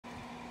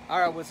All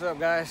right, what's up,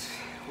 guys?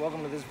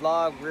 Welcome to this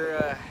vlog.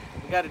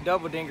 We got a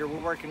double dinger. We're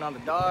working on the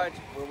Dodge.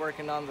 We're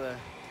working on the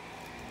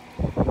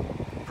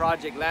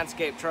project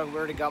landscape truck. We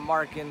already got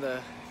Mark in the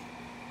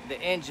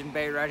engine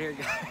bay right here.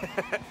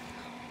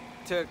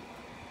 took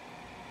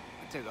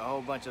a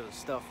whole bunch of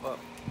stuff up,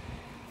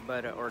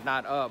 but or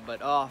not up,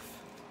 but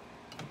off.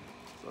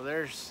 So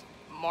there's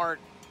Mark.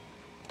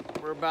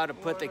 We're about to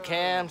put the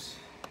cams.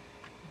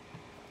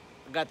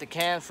 We got the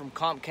cams from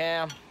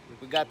Compcam.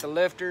 We got the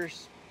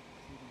lifters.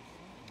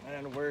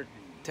 And we're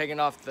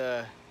taking off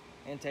the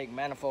intake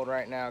manifold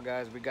right now,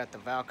 guys. We got the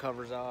valve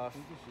covers off.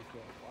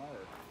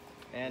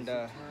 And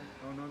oh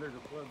no, there's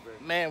a plug there.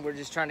 Man, we're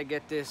just trying to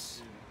get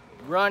this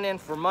running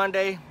for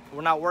Monday.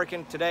 We're not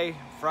working today,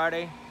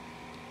 Friday.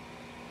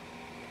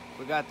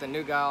 We got the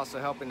new guy also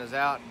helping us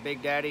out,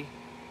 Big Daddy,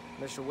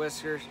 Mr.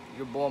 Whiskers,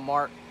 your boy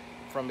Mark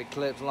from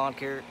Eclipse Lawn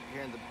Care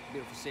here in the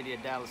beautiful city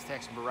of Dallas,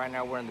 Texas. But right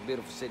now we're in the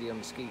beautiful city of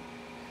Mesquite.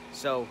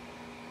 So,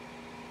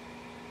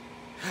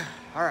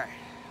 all right.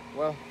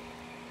 Well,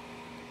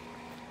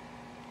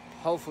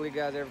 hopefully,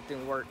 guys,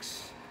 everything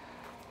works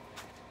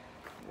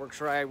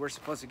right. We're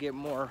supposed to get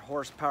more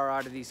horsepower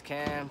out of these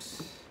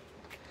cams.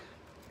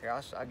 Here,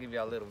 I'll give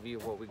you a little view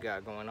of what we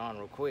got going on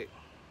real quick.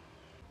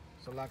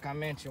 So like I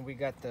mentioned, we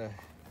got the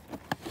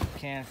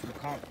cam from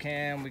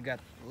Compcam, we got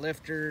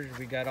lifters,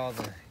 we got all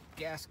the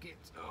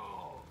gaskets.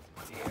 Oh,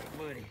 yeah,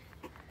 buddy.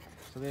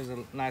 So there's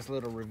a nice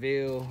little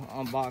reveal,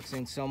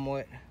 unboxing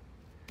somewhat.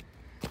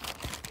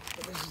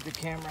 This is the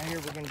cam right here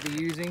we're going to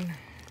be using.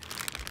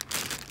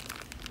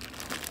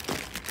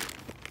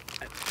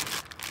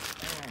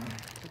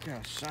 Look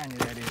how shiny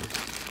that is.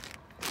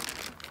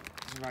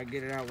 If I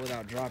get it out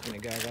without dropping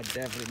it, guys, I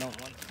definitely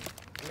don't want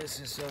to mess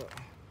this up.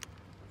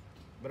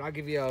 But I'll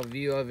give you a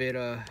view of it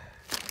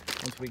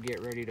once we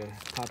get ready to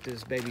pop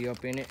this baby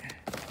up in it.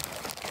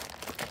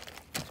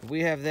 So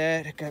we have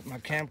that. I got my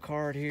cam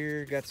card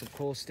here. Got some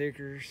cool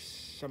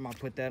stickers. I might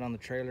put that on the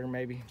trailer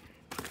maybe.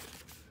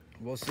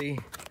 We'll see.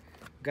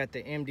 Got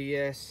the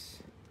MDS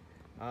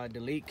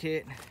delete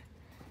kit,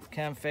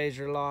 cam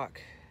phaser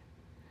lock.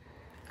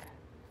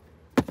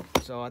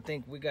 So I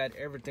think we got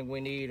everything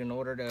we need in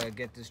order to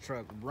get this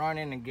truck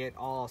running and get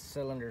all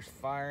cylinders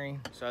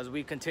firing. So as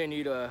we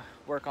continue to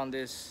work on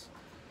this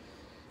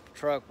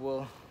truck,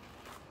 we'll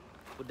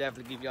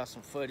definitely give y'all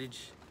some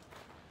footage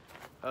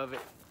of it.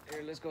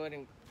 Here, let's go ahead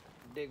and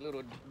dig a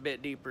little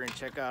bit deeper and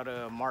check out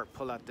Mark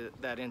pull out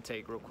that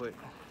intake real quick.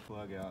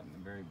 Plug out in the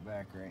very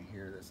back right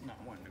here that's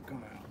not wanting to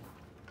come out.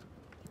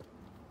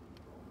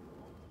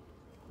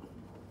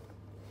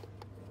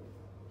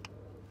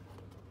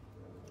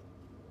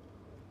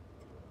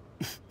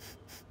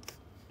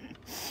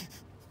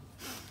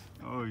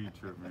 Oh, you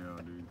tripped me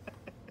out, dude.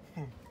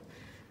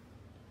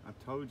 I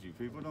told you,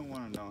 people don't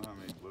want to know how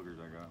many boogers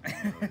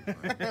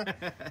I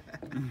got.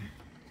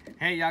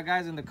 Hey, y'all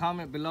guys, in the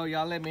comment below,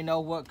 y'all let me know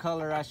what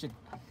color I should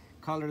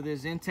color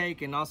this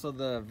intake and also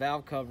the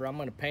valve cover. I'm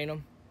going to paint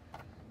them.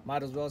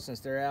 Might as well since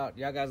they're out.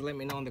 Y'all guys let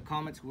me know in the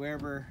comments,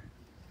 whoever,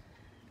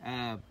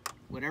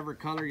 whatever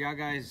color y'all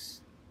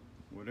guys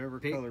Whatever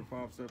pick. color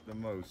pops up the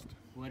most.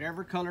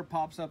 Whatever color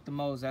pops up the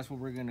most, that's what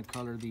we're going to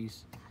color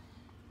these.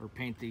 Or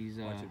paint these.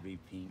 Watch it be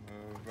pink.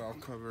 Valve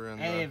cover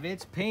and hey, if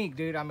it's pink,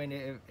 dude, I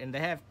mean, and they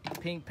have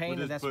pink paint,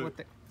 We'll that's what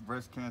the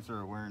breast cancer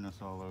awareness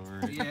all over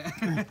it.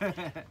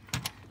 Yeah.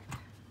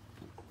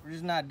 We're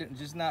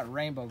just not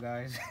rainbow,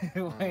 guys.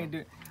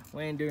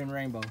 we ain't doing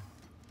rainbow.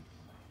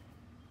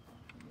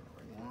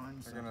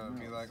 they're gonna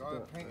be like,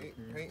 oh,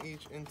 paint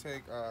each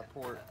intake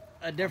port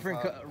A different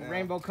yeah.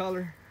 rainbow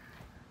color.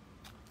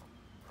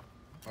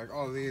 like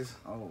all these.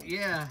 Oh.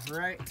 Yeah,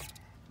 right.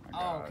 My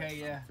Oh, gosh, okay,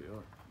 yeah. I feel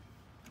it.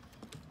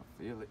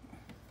 I feel it.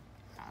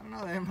 I don't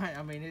know. That might.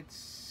 I mean,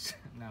 it's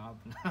no.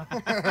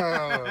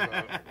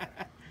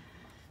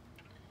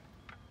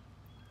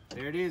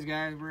 There it is,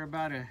 guys. We're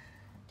about to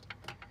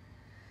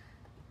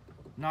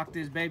knock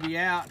this baby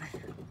out.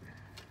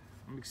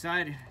 I'm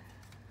excited.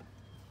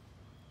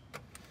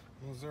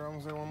 Almost there,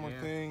 one more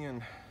Yeah. thing,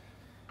 and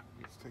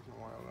it's taking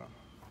a while though.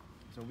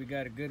 So we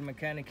got a good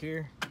mechanic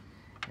here,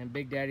 and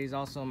Big Daddy's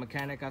also a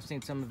mechanic. I've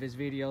seen some of his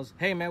videos.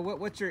 Hey man,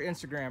 what's your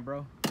Instagram,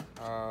 bro?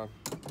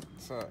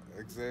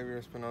 It's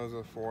Xavier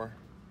Espinoza 4.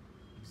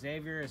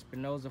 Xavier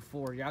Espinoza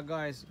 4. Y'all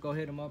guys go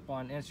hit him up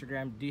on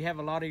Instagram. Do you have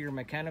a lot of your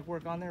mechanic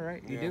work on there,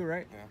 right? You do,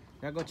 right? Yeah.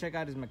 Y'all go check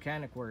out his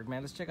mechanic work,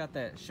 man. Let's check out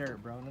that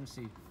shirt, bro. Let me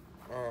see.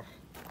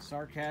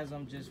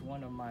 Sarcasm, just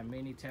one of my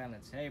many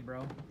talents. Hey,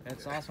 bro,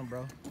 that's awesome,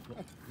 bro.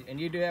 And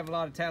you do have a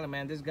lot of talent,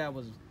 man. This guy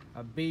was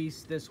a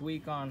beast this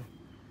week on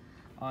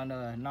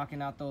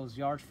knocking out those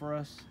yards for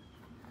us.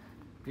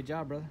 Good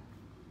job, brother.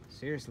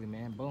 Seriously,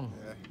 man. Boom.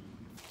 Yeah.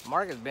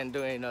 Mark has been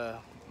doing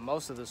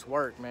most of this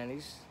work, man.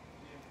 He's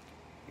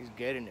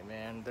getting it,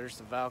 man. There's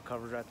the valve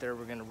covers right there.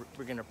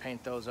 We're gonna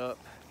paint those up.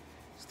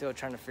 Still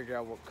trying to figure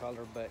out what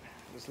color, but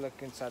let's look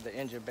inside the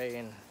engine bay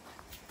and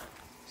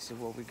see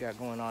what we got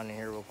going on in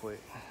here real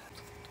quick.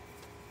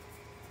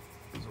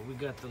 So we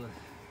got the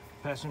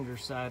passenger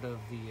side of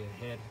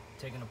the head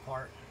taken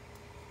apart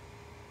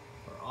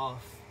or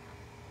off.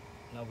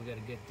 Now we got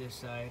to get this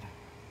side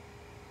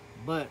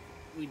But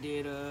we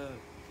did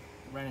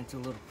run into a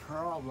little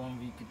problem.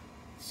 You could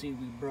see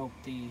we broke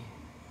the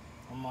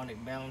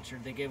harmonic balancer.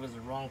 They gave us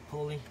the wrong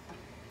pulley.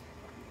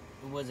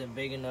 It wasn't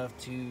big enough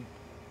to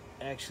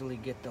actually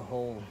get the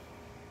whole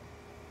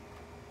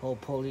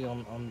pulley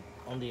on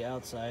the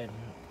outside,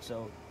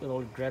 so it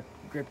only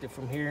gripped it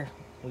from here.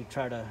 We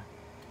try to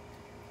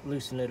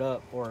loosen it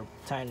up or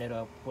tighten it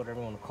up, whatever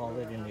you want to call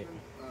it, and it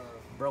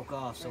broke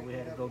off, so we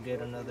had to go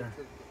get another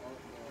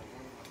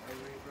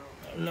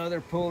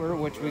puller,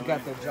 which we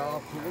got the jaw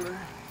puller.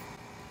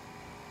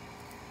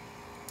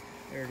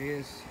 There it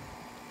is.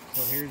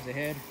 So here's the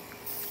head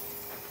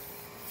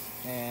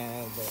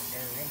and the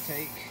air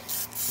intake.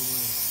 So we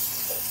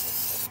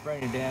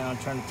spraying it down,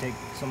 trying to take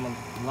a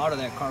lot of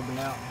that carbon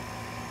out.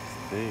 It's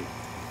thick,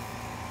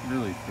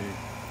 really thick.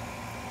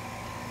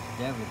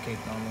 Definitely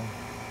caked on them.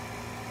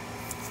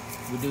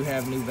 We do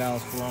have new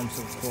valves for them,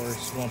 so of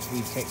course, once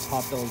we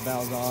pop those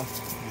valves off,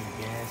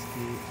 new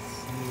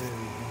gaskets, new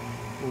everything,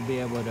 we'll be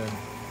able to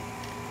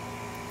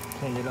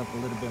clean it up a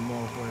little bit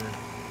more where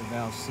the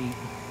valves seat.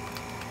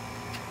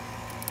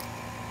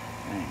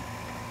 Dang.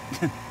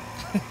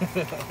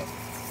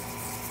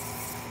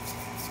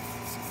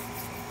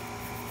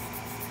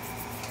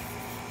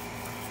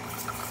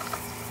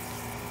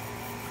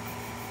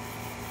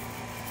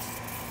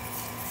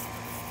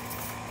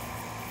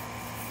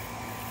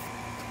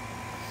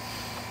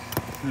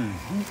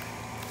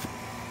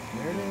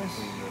 There it is.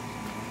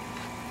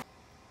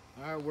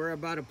 All right, we're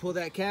about to pull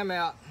that cam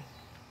out.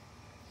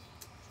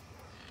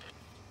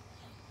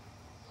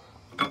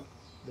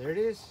 There it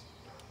is.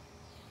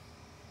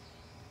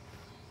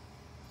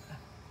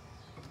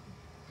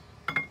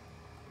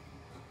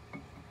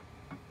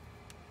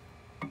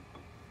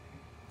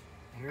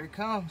 Here it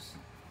comes.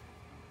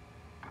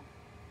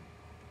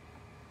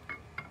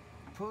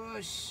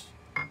 Push.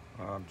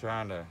 I'm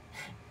trying to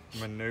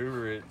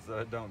maneuver it so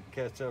I don't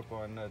catch up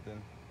on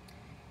nothing.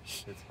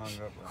 It's hung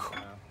up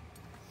right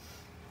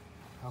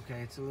now.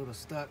 Okay, it's a little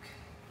stuck.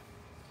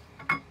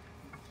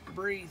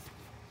 Breathe.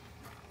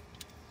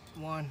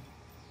 1,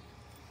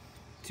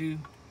 2,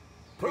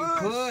 3,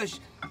 push.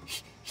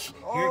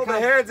 Oh, the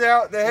head's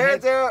out. The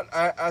head's out.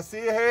 I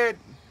see a head.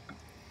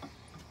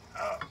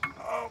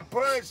 Oh,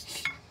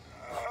 push.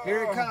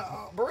 Here it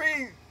comes.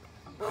 Breathe.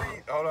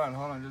 Breathe. Hold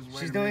on. Just wait.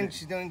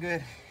 She's doing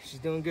good. She's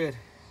doing good.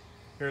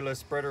 Here, let's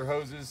spread her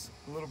hoses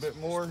a little bit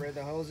more. Spread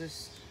the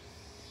hoses.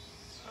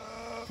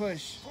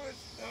 Push.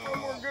 Oh,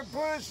 more good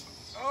push.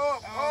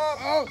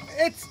 Oh,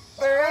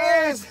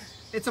 there it is.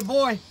 It's a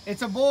boy.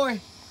 It's a boy.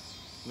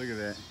 Look at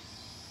that.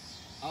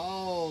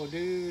 Oh,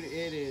 dude,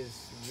 it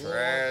is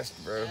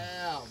Trashed, bro.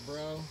 Out,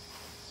 bro.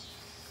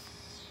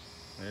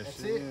 There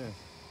That's she it. is.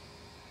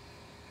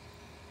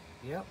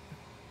 Yep.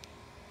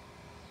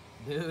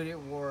 Dude, it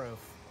wore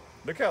off.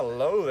 Look how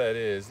low that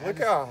is. Look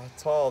how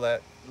tall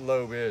that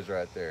lobe is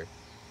right there.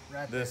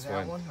 Right This there,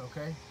 that one.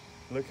 Okay.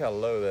 Look how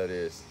low that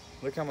is.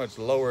 Look how much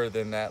lower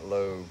than that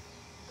lobe.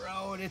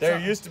 Bro, it's There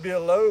used to be a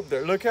lobe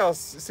there. Look how,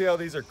 see how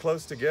these are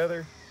close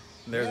together?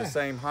 They're Yeah. the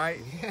same height.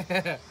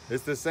 Yeah.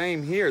 It's the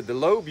same here. The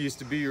lobe used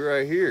to be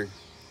right here.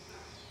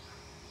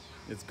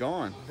 It's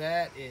gone.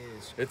 That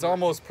is. It's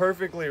almost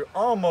perfectly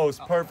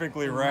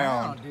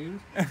round. dude.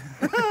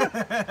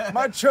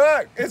 My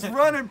truck is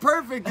running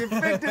perfect. It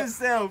fixed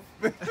itself.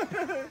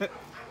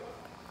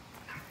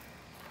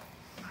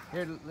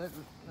 Here,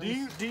 Do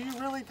you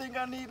really think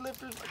I need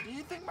lifters? Do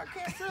you think my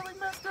cam's really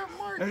messed up,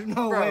 Mark? There's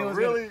no bro, way it was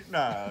really?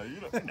 Nah, you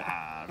don't.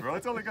 Nah, bro.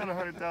 It's only got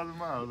 100,000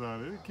 miles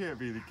on it. It can't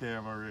be the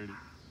cam already.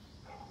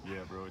 Yeah,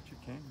 bro. It's your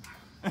cam.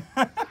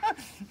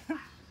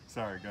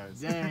 Sorry, guys.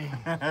 Dang.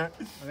 Well,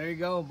 there you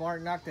go.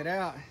 Bart knocked it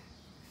out.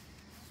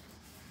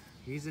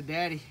 He's a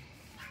daddy.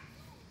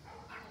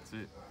 That's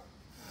it.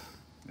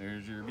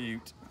 There's your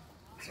butte.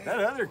 That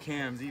other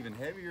cam's even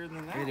heavier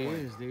than that one. It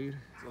is, dude.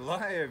 It's a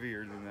lot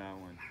heavier than that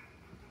one.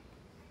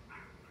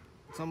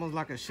 It's almost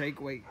like a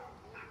shake weight.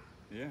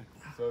 Yeah.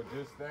 So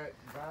just that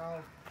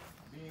valve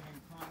being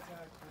in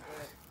contact with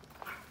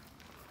that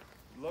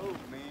lobe,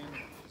 man,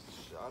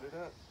 just shot it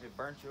up. It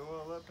burnt your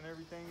oil up and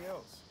everything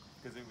else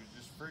because it was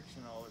just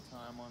friction all the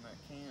time on that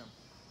cam.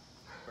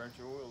 Burnt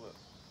your oil up.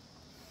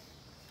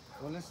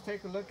 Well, let's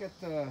take a look at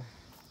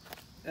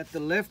the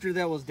lifter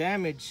that was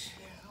damaged.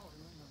 Yeah, I don't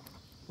remember.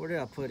 Where did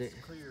I put it?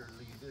 It's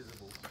clearly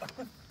visible.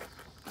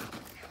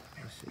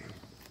 Let's see.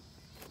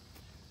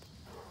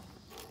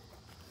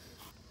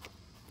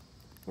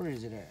 Where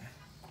is it at?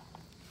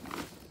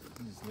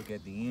 Just look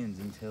at the ends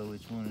and tell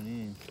which one it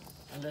is.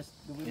 Unless,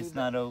 It's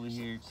not over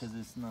here because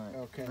it's not.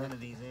 Okay. None of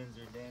these ends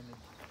are damaged.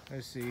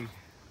 Let's see.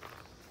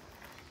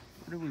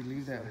 Where did we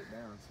leave that? Set it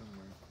down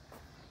somewhere.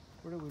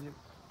 What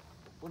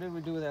did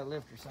we do with that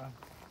lifter, son?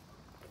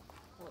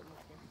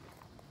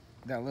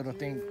 That little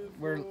thing.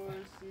 Where?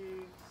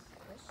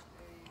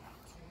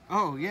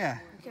 Oh yeah.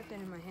 I kept it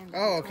in my hand.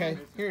 Oh okay.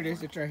 Here it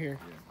is. It's right here.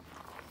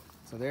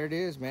 So there it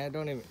is, man.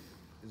 Don't even.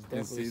 It's And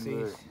definitely see, seized.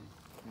 look,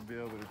 you'll be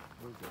able to.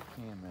 Where's that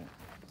cam at?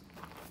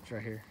 It's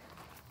right here.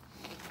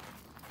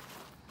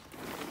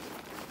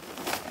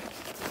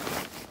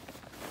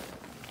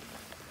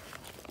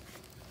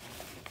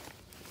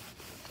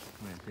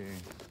 right there.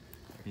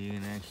 You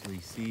can actually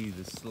see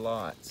the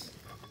slots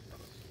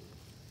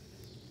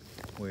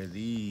where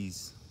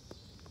these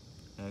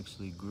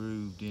actually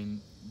grooved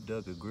in,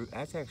 dug a groove.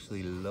 That's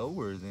actually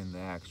lower than the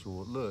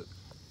actual, look,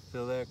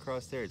 feel that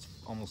across there? It's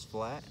almost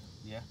flat.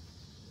 Yeah.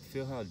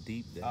 Feel how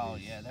deep that is. Oh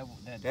yeah,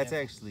 that's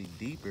actually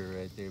deeper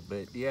right there.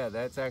 But yeah,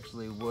 that's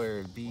actually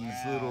where these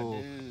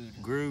little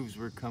grooves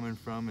were coming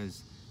from,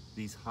 is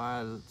these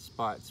high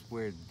spots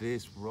where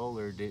this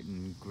roller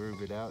didn't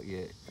groove it out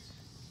yet.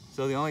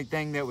 So the only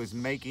thing that was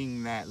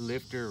making that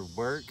lifter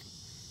work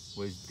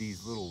was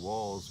these little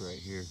walls right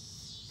here,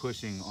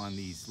 pushing on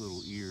these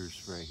little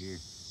ears right here.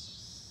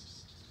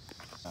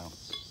 Wow.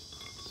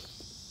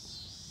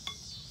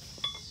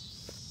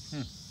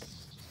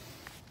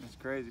 That's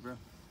crazy, bro.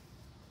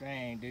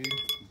 Dang, dude.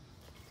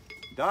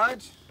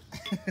 Dodge.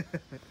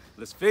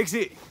 Let's fix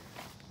it.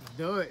 Let's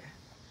do it.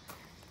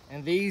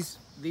 And these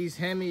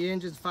Hemi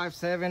engines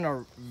 5.7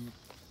 are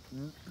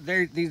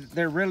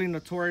they're really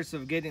notorious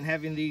of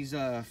having these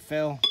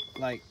fail,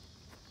 like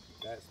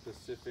that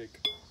specific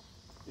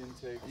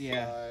intake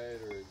Yeah.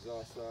 side or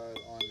exhaust side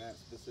on that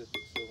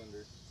specific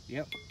cylinder.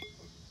 Yep.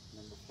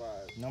 Number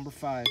 5. Number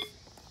 5.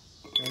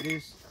 There it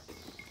is.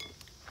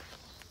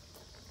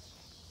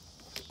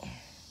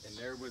 And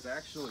there was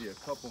actually a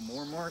couple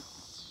more, Mark,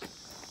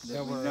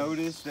 that we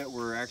noticed that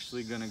were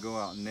actually going to go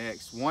out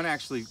next. One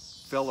actually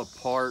fell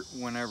apart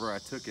whenever I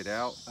took it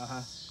out.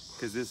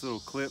 Because this little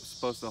clip's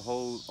supposed to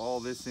hold all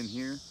this in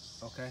here.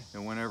 Okay.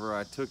 And whenever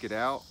I took it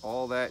out,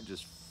 all that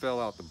just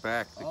fell out the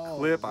back. The Oh,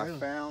 clip really? I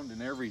found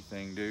and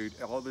everything, dude.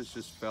 All this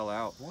just fell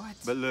out. What?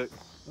 But look.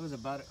 It was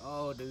about it.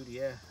 Oh, dude,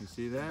 yeah. You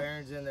see The that?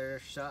 bearings in there,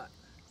 shot.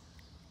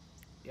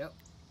 Yep.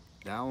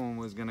 That one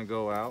was going to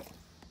go out.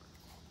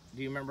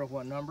 Do you remember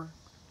what number?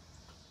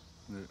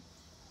 Look.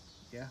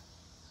 Yeah.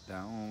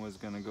 That one was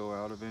going to go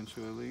out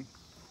eventually.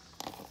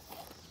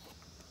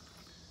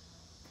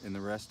 And the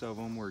rest of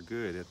them were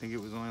good. I think it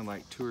was only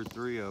like 2 or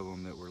 3 of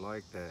them that were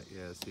like that.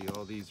 Yeah, see,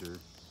 all these are...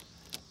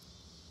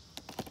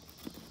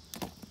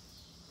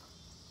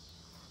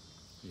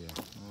 Yeah,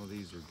 all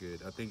these are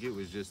good. I think it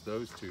was just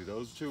those 2.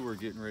 Those 2 were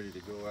getting ready to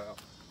go out.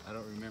 I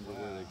don't remember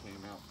where they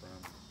came out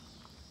from.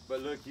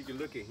 But look, you can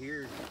look at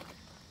here.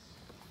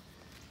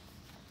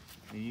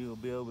 And you'll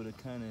be able to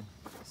kind of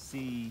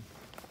see.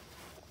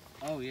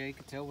 Oh yeah, you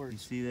can tell where You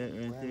it's see that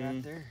right there?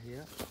 right there.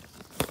 Yeah.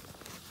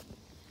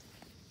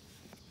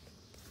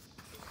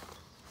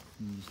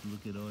 You just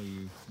look at all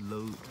your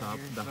low top,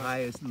 the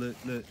highest. Look,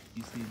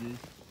 you see this?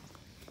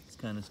 It's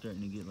kind of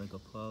starting to get like a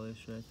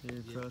polish right there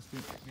across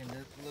it. And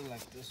it look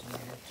like this one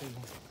here too.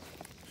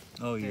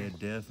 Oh yeah,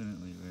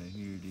 definitely right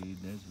here,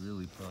 dude. That's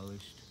really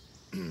polished.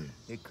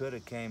 It could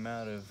have came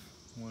out of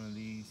one of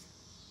these,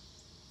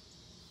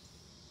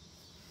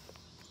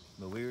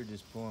 but we were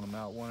just pulling them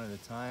out one at a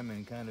time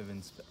and kind of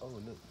oh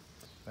look,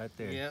 right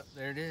there. Yep,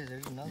 there it is.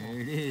 There's another There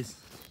one. it is.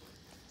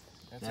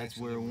 That's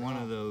where one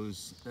of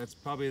those, that's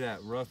probably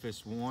that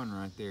roughest one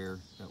right there,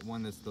 that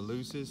one that's the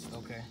loosest.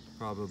 Okay.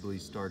 Probably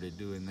started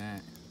doing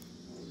that.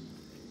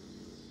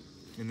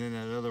 And then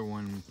that other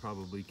one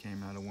probably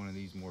came out of one of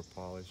these more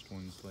polished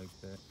ones like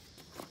that.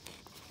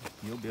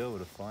 You'll be able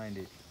to find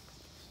it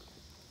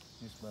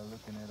just by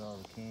looking at all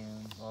the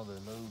cams, all the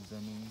lobes, I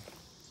mean.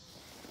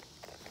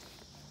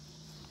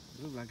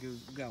 It looked like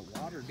it got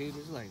water, dude.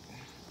 It's like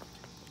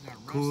it got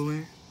rust.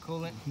 Coolant.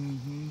 Coolant.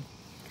 Mm-hmm.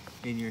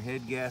 And your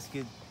head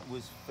gasket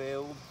was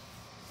failed,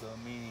 so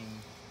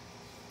meaning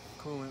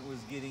coolant was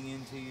getting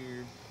into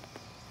your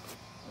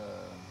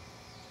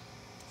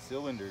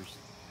cylinders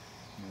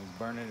and it was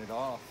burning it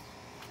off.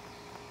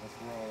 That's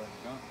where all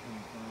that gunk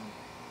came from.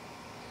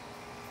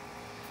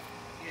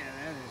 Yeah,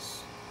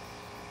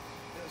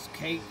 that's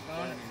cake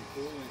on it. Burning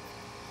coolant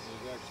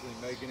was actually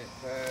making it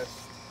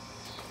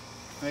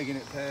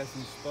past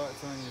some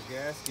spots on your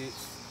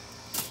gaskets.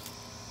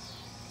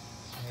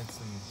 Had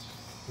some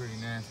pretty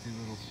nasty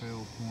little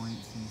fail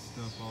points and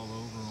stuff all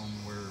over them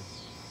where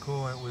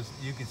coolant was,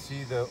 you could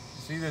see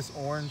this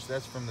orange,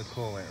 that's from the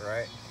coolant,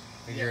 right?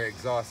 And your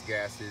exhaust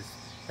gases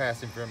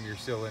passing from your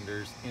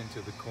cylinders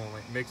into the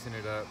coolant, mixing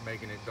it up,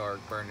 making it dark,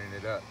 burning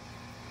it up.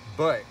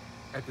 But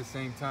at the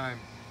same time,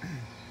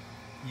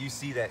 you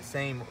see that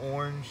same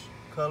orange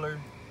color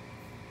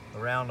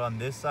around on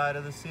this side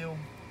of the seal.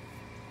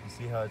 You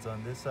see how it's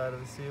on this side of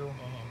the seal?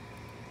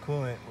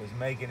 Coolant was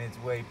making its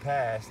way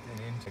past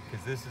and into,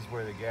 because this is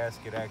where the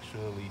gasket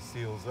actually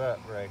seals up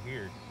right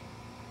here.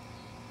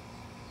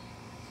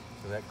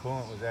 So that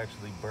coolant was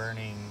actually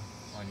burning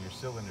on your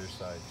cylinder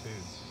side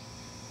too.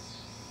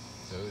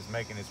 So it was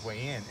making its way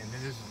in. And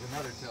then this is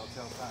another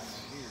telltale sign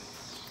right here.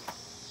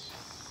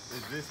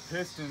 Is this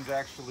piston's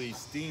actually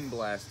steam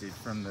blasted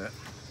from the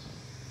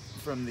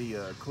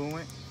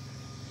coolant.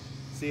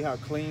 See how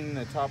clean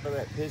the top of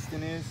that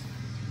piston is?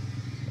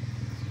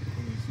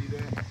 Can you see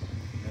that?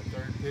 That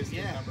third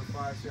piston, number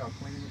 5, see how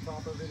clean the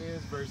top of it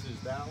is versus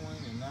that one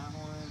and that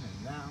one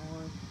and that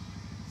one?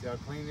 See how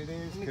clean it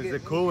is? Because the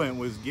coolant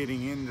was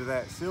getting into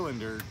that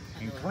cylinder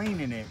and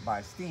cleaning it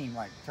by steam,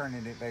 like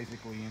turning it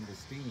basically into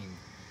steam.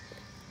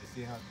 You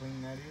see how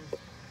clean that is?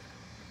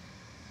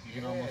 You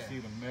can almost see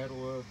the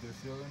metal of the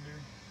cylinder.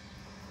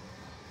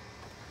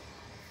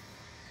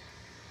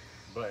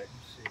 But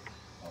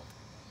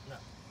No,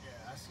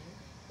 yeah, I see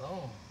it.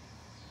 Boom.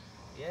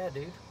 Yeah,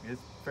 dude.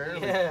 it's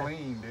fairly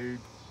clean, dude.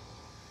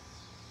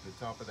 The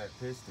top of that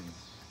piston.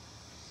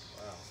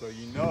 Wow. So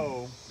you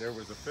know there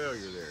was a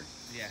failure there.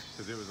 Yeah.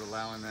 Because it was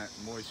allowing that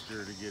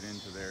moisture to get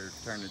into there,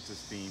 turn it to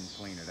steam,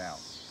 clean it out.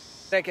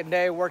 Second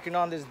day working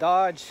on this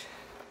Dodge.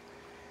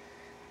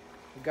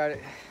 We got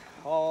it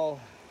all,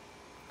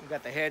 we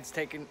got the heads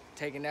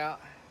taken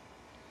out.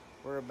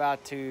 We're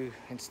about to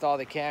install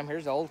the cam.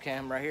 Here's the old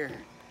cam right here.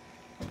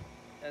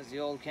 That's the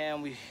old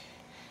cam.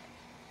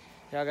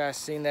 Y'all guys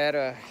seen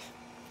that,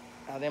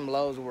 how them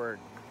lows were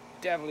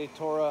definitely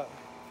tore up.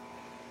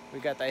 We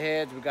got the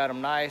heads, we got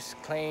them nice,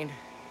 cleaned.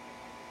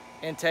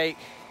 Intake,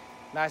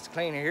 nice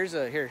clean.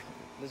 Here,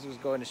 this was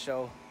going to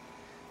show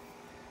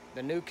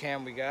the new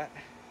cam we got.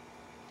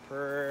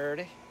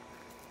 Pretty.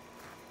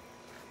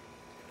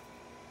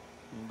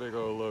 Big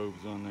old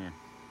lobes on there.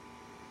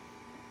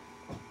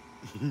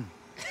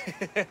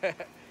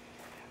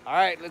 All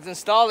right, let's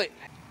install it.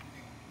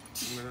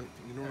 You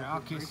know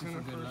I'll kiss it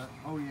for good luck.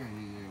 Oh yeah.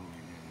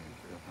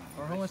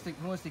 Or who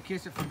wants to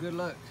kiss it for good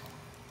luck?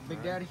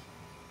 Big Daddy?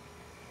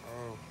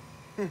 Oh,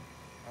 I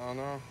don't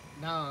know.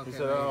 No, okay. He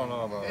said, I don't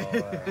know about all that.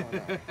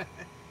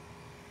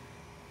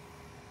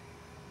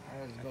 All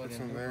right, let's go ahead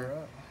and hook her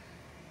up.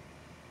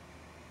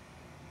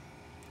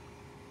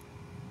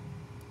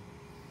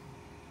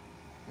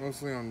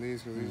 Mostly on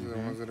these, because these are the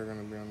ones that are going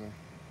to be on the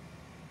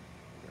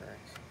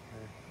racks.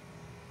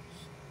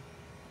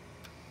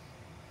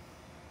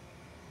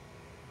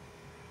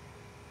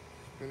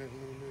 Spin it a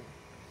little bit.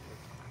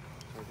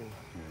 So I can...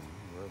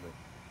 Yeah, rub it.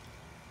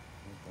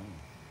 Okay.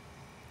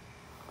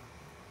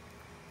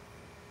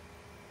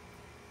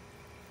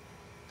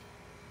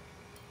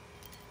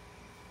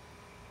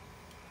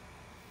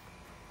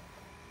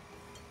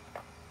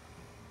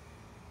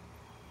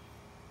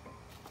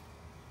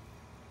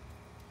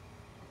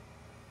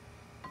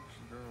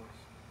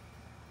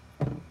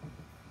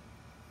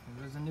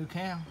 There's a new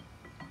cam.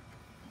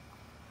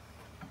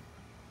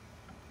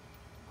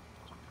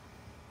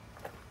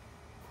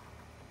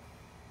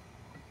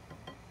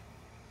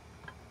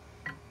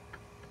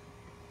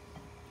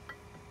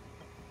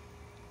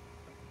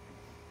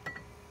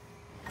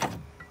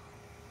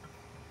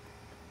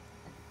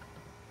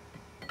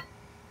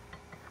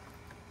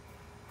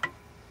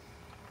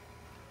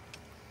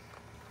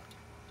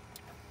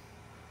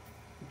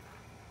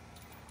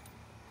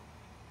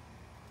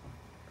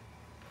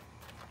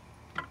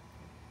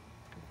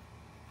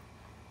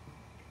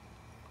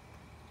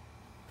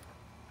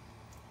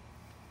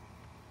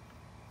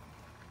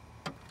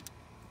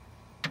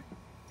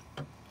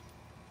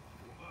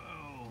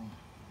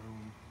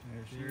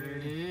 Here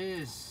it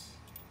is.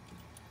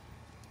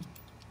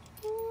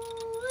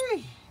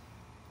 Woo-wee.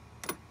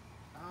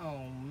 Oh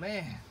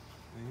man.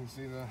 You can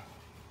see the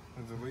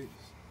deletes.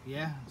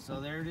 Yeah, so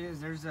there it is.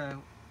 There's a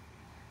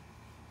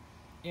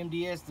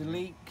MDS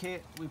delete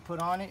kit we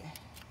put on it.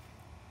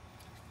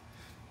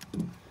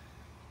 There's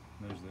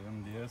the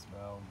MDS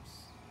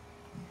valves.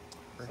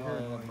 Right So, here.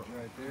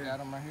 Right we there. got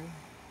them right here.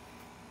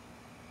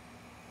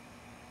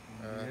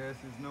 MDS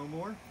is no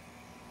more?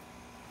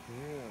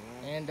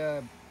 Yeah, man.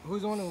 And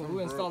who's the one who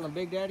installed them?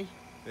 Big Daddy?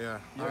 Yeah,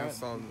 I Alright.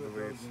 installed the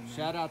deletes.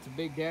 Shout out to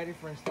Big Daddy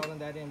for installing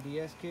that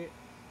MDS kit.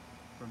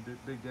 From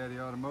Big Daddy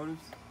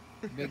Automotives?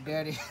 Big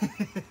Daddy.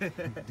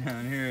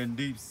 Down here in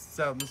deep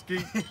South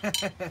Mesquite.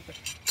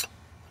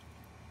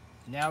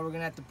 Now we're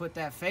gonna have to put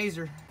that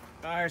phaser.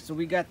 All right, so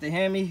we got the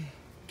Hemi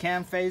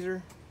cam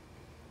phaser.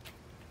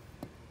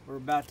 We're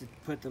about to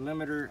put the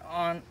limiter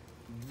on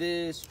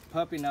this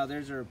puppy. Now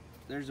there's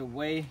a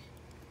way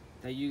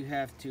that you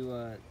have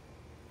to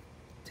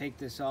take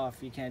this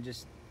off. You can't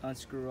just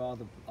unscrew all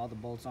the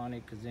bolts on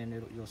it, because then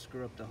you'll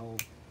screw up the whole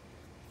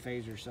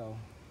phaser. So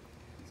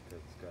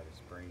It's got a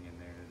spring in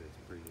there that's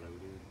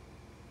preloaded.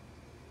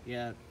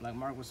 yeah, like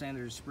Mark was saying,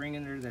 there's a spring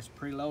in there that's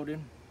preloaded,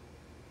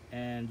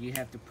 and you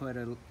have to put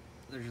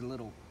there's a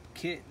little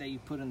kit that you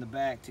put in the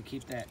back to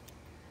keep that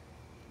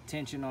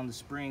tension on the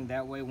spring.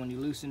 That way when you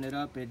loosen it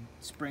up,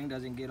 spring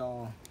doesn't get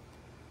all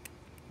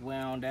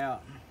wound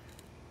out.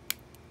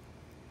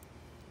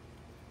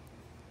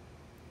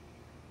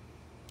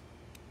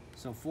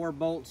 So 4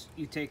 bolts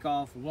you take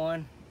off,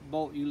 1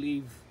 bolt you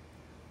leave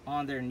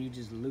on there, and you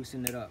just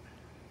loosen it up.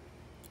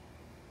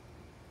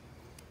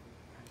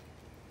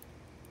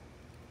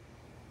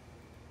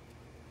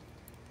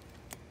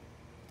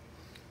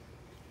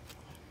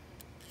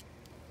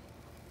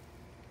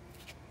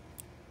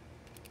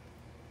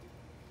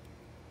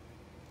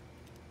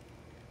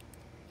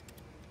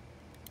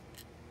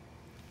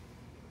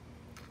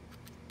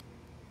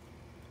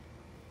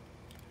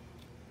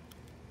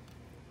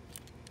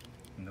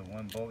 And the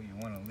one bolt you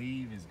want to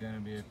leave is going to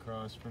be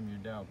across from your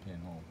dowel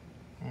pinhole.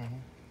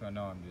 Mm-hmm. I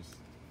know I'm just...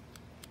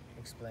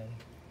 Explain.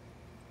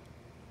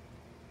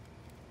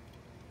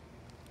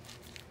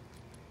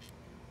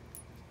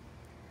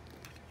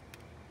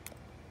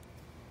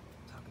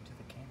 Talking to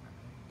the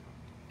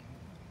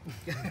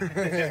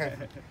camera,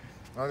 man.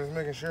 I was just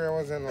making sure I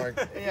wasn't like,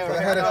 Yeah, 'cause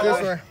I had it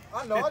this way.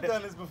 I know I've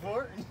done this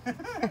before.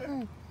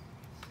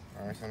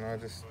 Alright, so now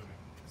just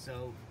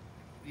So,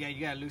 yeah,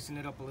 you gotta loosen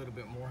it up a little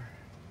bit more.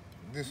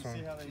 this one.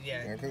 Yeah,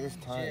 Yeah, because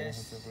it's tight.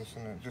 just- Just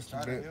loosen it just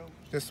a bit.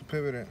 Just to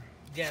pivot it.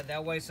 Yeah,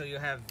 that way so you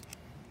have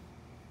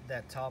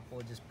that top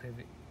will just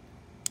pivot.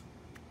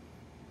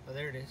 Oh,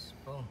 there it is.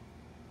 Boom.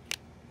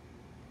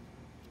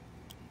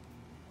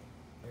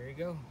 There you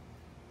go.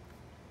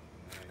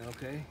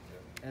 Okay.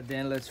 And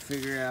then let's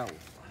figure out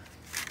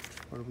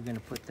where are we gonna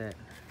put that.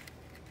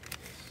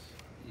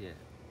 Yeah.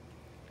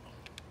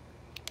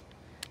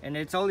 And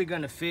it's only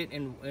gonna fit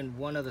in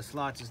one of the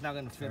slots. It's not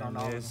gonna fit on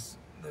all of them.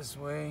 This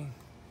way.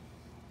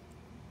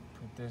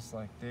 Put this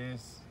like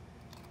this.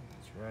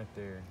 It's right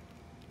there.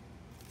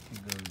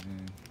 It goes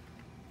in.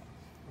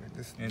 Wait,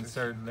 this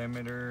Insert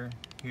limiter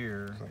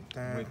here like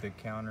that. with the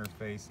counter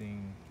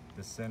facing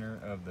the center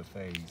of the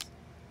phase.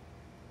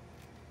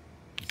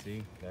 You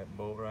see that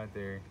bolt right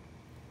there?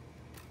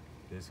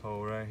 This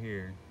hole right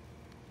here.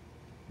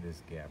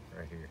 This gap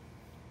right here.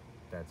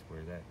 That's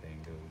where that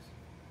thing goes.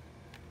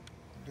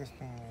 This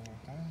thing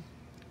like that.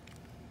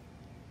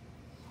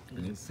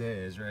 And it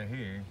says right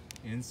here,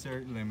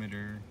 insert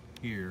limiter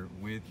here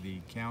with the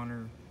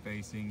counter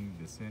facing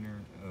the center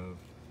of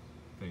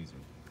phaser.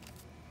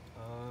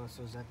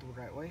 So is that the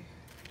right way?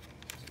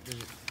 Does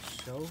it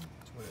show?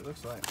 That's what it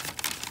looks like.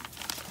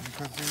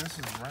 Because see, this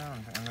is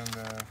round, and then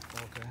the.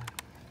 Okay.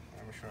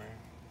 Let me show you.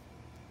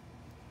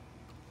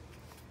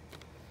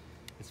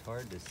 It's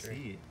hard to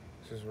see it.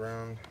 This is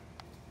round,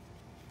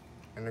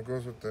 and it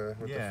goes with the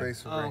Yeah.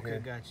 face Oh, right okay, here.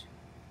 gotcha.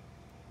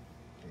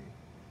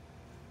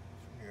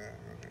 Yeah,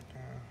 go get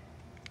that.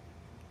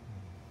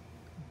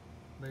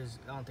 But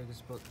I don't think it's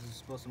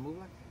supposed to move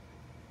like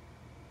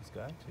It's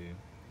got to.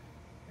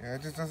 Yeah,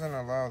 it just doesn't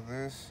allow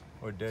this.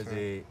 Or does So-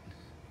 it?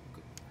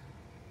 that.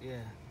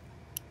 Yeah.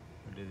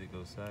 Or does it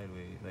go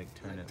sideways? Like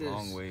turn Like it this.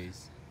 long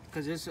ways?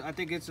 Because I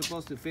think it's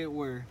supposed to fit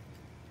where,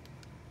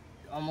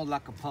 almost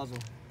like a puzzle.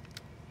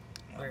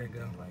 There you I would go.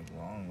 think like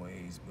long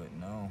ways, but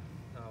no.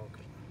 Oh,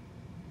 okay.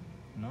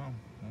 No,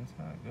 that's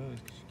how it goes,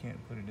 because you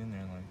can't put it in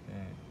there like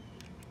that.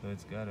 So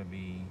it's got to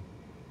be,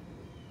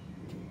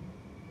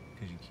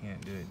 because you can't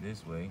do it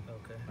this way.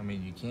 Okay. I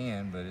mean, you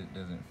can, but it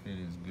doesn't fit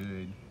as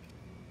good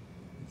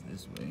as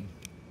this way.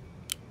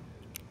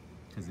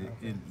 Because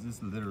it's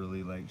just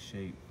literally like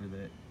shaped for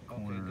that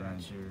corner right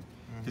gotcha. there.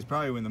 Because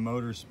probably when the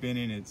motor's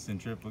spinning, it's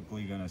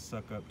centrifugally going to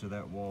suck up to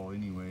that wall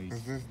anyways.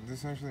 'Cause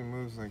this actually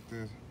moves like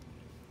this.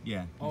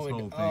 Yeah, this Oh, it-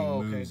 whole thing oh,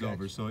 okay, moves gotcha.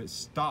 over, so it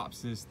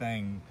stops this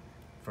thing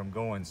from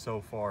going so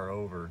far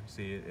over.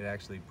 See, it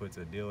actually puts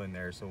a deal in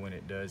there, so when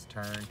it does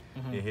turn,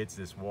 it hits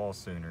this wall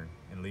sooner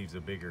and leaves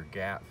a bigger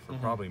gap for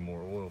probably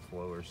more oil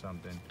flow or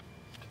something.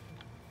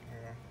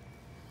 Yeah.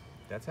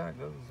 That's how it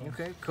goes. though.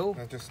 Okay, cool.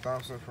 That just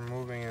stops it from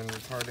moving and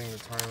retarding the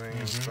timing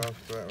and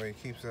stuff. So that way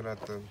it keeps it at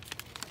the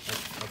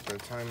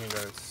timing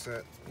that it's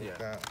set. Like Yeah.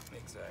 that.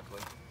 Exactly.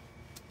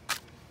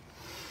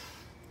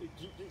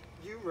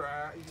 You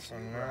right. So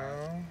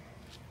now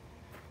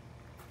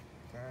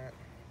that,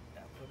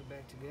 Now put it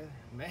back together.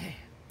 Man.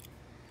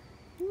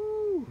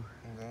 Woo.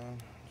 and then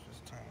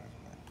just tighten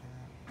this back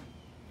there.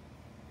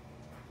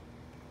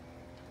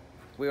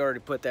 We already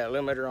put that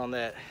limiter on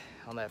that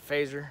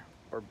phaser,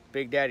 or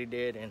Big Daddy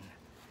did, and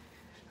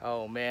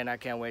oh man, I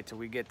can't wait till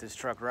we get this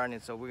truck running.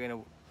 So we're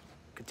gonna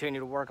continue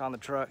to work on the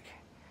truck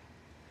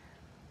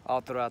all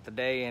throughout the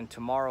day, and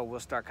tomorrow we'll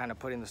start kind of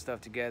putting the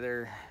stuff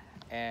together,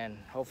 and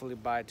hopefully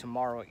by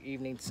tomorrow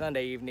evening,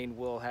 Sunday evening,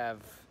 we'll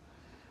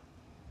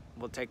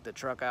take the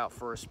truck out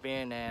for a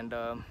spin, and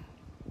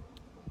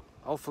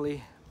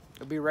hopefully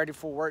it'll be ready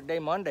for work day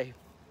Monday.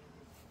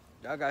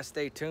 Y'all gotta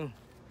stay tuned.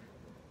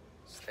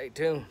 Stay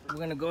tuned. We're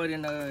gonna go ahead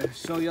and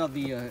show y'all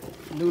the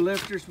new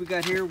lifters we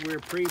got here. We're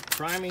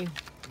pre-priming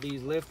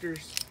these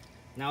lifters.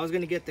 Now I was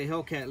gonna get the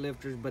Hellcat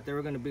lifters, but they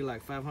were gonna be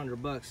like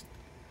 500 bucks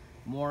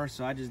more,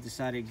 so I just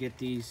decided to get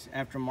these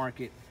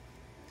aftermarket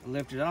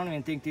lifters. I don't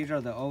even think these are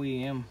the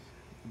OEM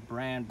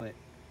brand, but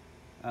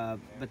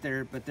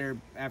they're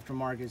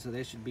aftermarket, so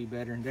they should be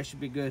better and they should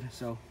be good.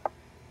 So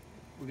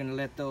we're gonna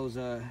let those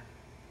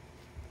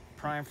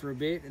prime for a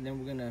bit, and then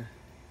we're gonna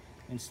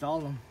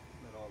install them.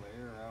 Let all the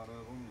air out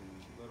of them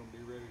and let them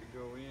be ready to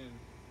go in.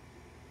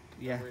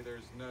 Yeah. That way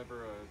there's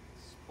never a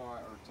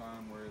spot or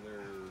time where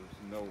there's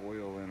no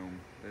oil in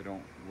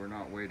them. We're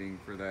not waiting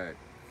for that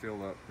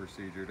fill up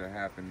procedure to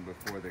happen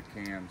before the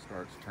cam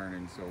starts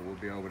turning, so we'll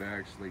be able to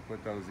actually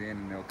put those in,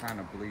 and they'll kind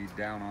of bleed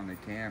down on the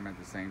cam at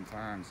the same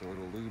time, so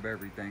it'll lube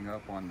everything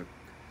up on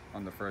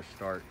the fresh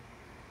start,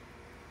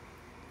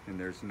 and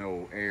there's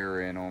no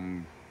air in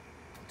them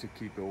to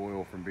keep the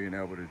oil from being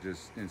able to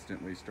just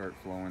instantly start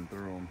flowing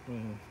through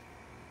them.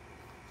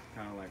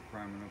 Kind of like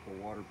priming up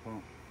a water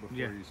pump before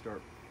Yeah. you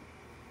start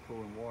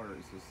pulling water.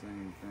 It's the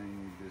same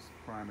thing. You just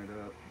prime it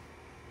up.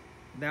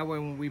 That way,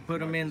 when we put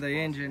them in the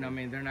engine, I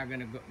mean, they're not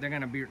gonna go. They're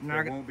gonna be They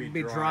won't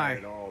be dry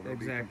at all. They'll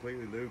Exactly. be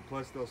completely lubed.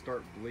 Plus, they'll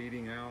start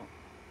bleeding out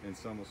and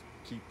some will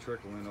keep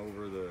trickling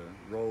over the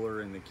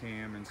roller and the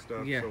cam and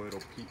stuff. Yeah. So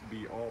it'll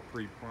be all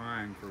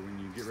pre-primed for when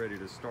you get ready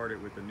to start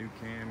it with the new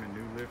cam and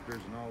new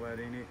lifters and all that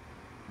in it.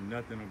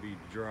 Nothing will be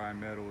dry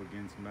metal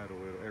against metal.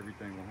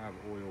 Everything will have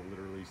oil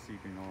literally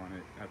seeping on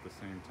it at the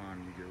same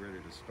time you get ready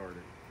to start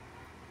it.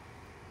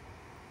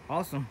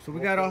 Awesome. So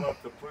We'll fill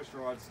up the push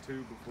rods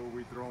too before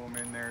we throw them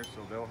in there,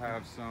 so they'll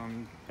have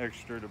some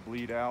extra to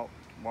bleed out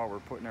while we're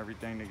putting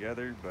everything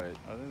together. But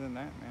other than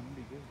that, man, it'll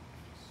be good.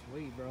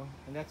 Sweet, bro.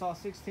 And that's all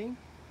 16?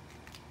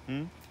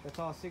 That's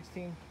all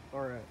 16?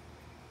 Or,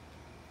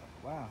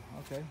 wow,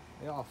 okay.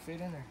 They all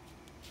fit in there.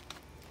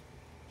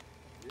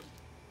 Yeah.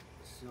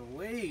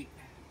 Sweet.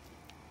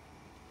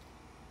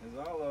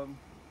 There's all of them.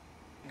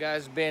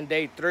 Guys, it's been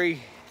day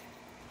 3.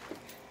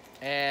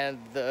 And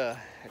the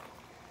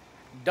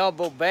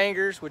double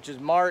bangers, which is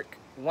Mark,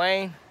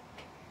 Wayne,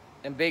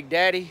 and Big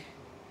Daddy,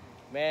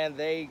 man,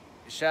 they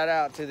shout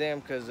out to them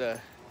because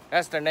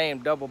that's their name,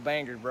 double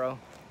bangers, bro.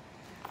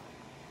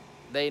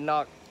 They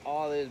knocked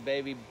all this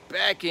baby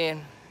back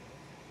in.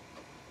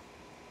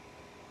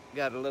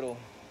 Got a little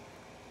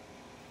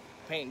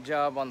paint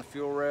job on the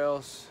fuel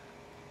rails,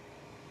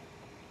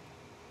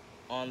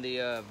 on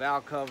the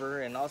valve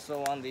cover, and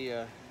also on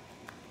the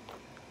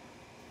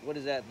what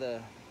is that,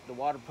 the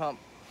water pump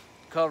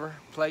cover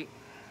plate.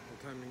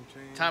 Timing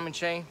chain. Timing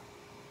chain.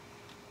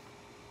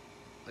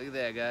 Look at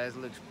that, guys.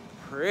 Looks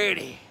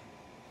pretty.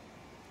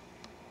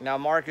 Now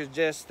Mark is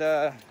just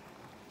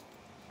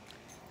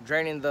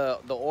draining the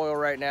oil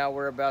right now.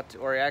 We're about to,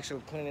 or actually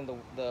cleaning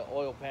the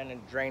oil pan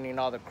and draining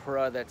all the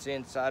crud that's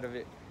inside of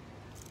it.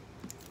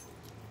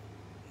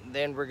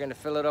 Then we're gonna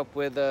fill it up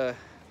with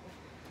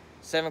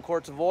 7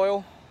 quarts of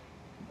oil,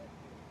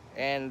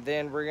 and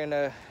then we're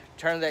gonna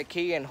turn that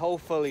key and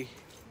hopefully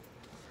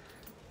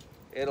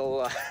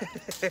it'll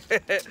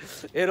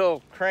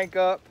it'll crank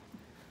up,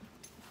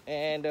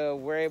 and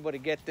we're able to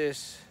get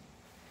this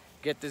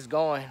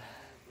going.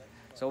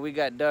 So we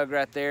got Doug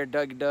right there,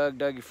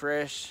 Dougie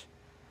Fresh.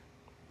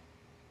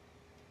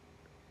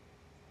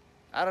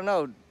 I don't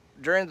know,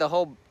 during the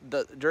whole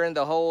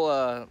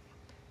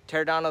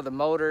tear down of the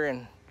motor,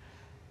 and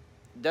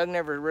Doug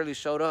never really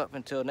showed up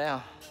until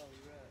now.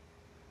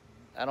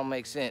 That don't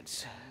make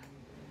sense.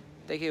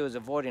 I think he was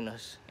avoiding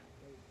us.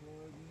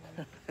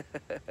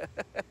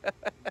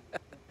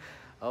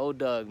 Oh,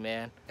 Doug,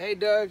 man. Hey,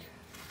 Doug.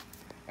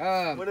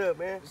 What up,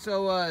 man?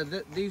 So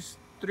these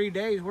 3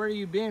 days, where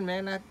you been,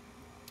 man?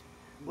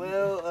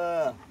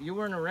 Well, You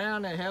weren't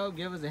around to help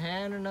give us a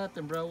hand or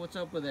nothing, bro. What's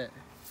up with that?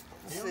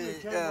 let's He only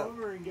see, came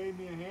over and gave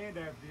me a hand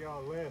after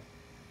y'all left.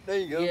 there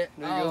you go. Yeah.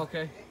 There you Oh, go.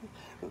 okay.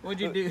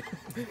 What'd you do?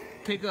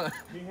 Pick up.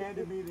 He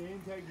handed me the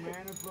intake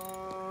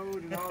manifold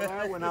and all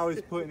that when I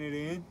was putting it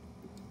in.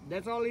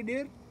 That's all he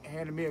did?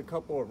 Handed me a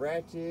couple of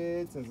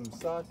ratchets and some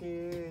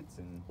sockets,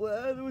 and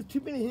Well, there was too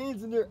many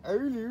hands in there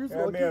earlier. So I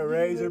got me couldn't a get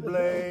razor it.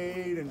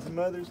 blade and some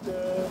other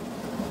stuff.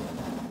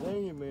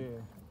 Dang it,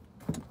 man.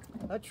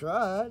 I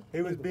tried.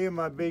 He was being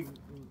my big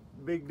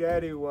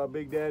daddy while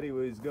Big Daddy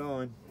was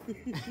gone.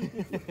 Big Daddy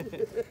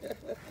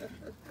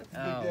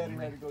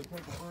had to go take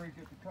a break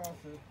at the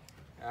Casa.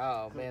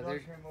 Oh, man. Doug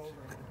There's, came over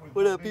and was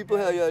What my up, Big people?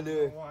 How Daddy y'all for a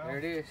little doing? while. there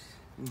it is.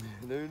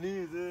 There it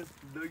is.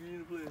 Dougie in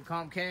the place.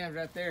 Compcam's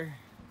right there.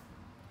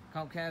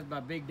 Compcam's by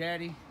Big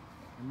Daddy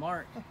and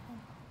Mark.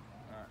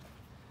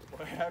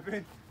 What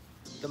happened?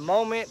 The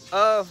moment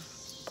of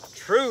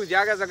truth.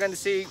 Y'all guys are going to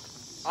see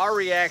our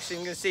reaction.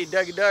 You're going to see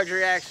Doug's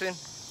reaction,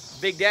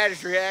 Big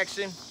Daddy's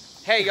reaction.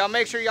 Hey, y'all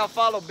make sure y'all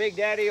follow Big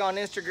Daddy on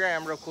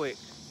Instagram real quick.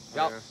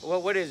 Y'all,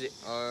 what is it?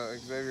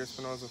 Xavier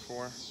Spinoza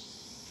 4.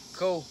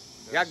 Cool.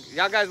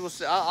 Y'all guys will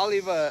see. I'll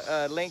leave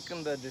a link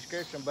in the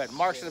description, but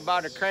Mark's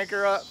about to crank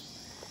her up.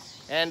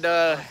 And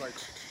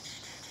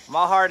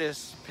my heart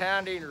is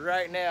pounding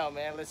right now,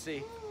 man. Let's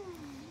see.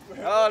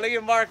 Oh, look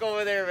at Mark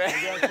over there, man.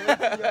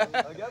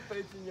 I got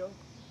faith in y'all.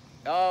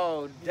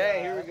 Oh,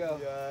 dang, here we go.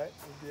 Be all right.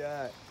 Be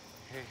all right.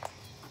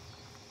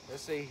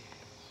 Let's see.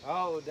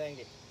 Oh, dang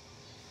it.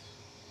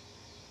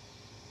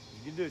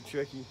 You can do it,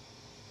 Trekkie.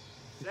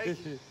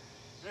 Thank you.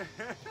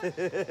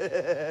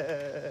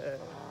 There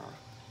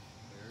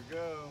we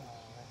go.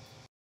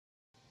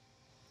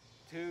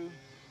 2,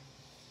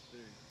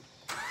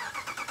 3.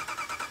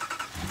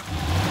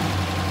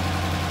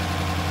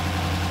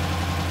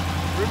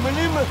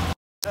 Rimanima.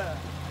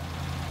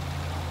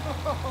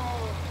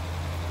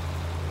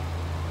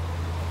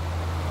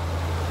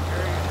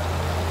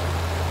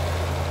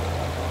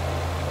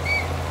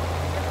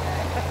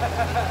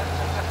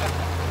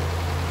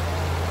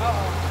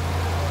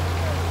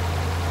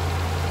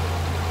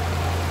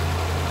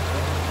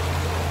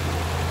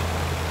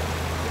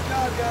 Good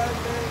job, guys,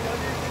 man. Y'all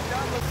did a good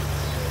job.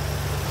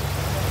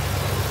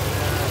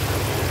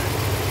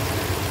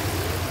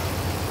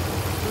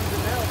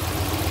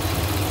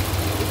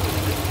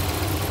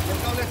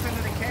 let's go listen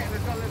to the cat.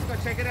 Let's go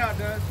check it out,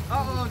 Doug.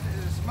 Uh-oh,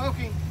 it's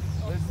smoking.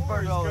 Let's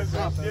burn all this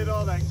Because up. we did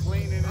all that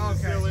cleaning in the Okay.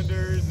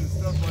 cylinders and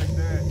stuff like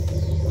that.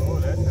 Oh,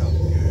 that sounds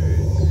good.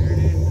 There it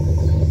is.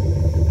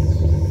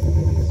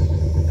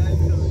 That's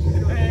so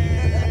good.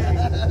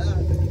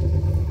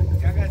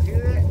 Y'all guys hear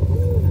that?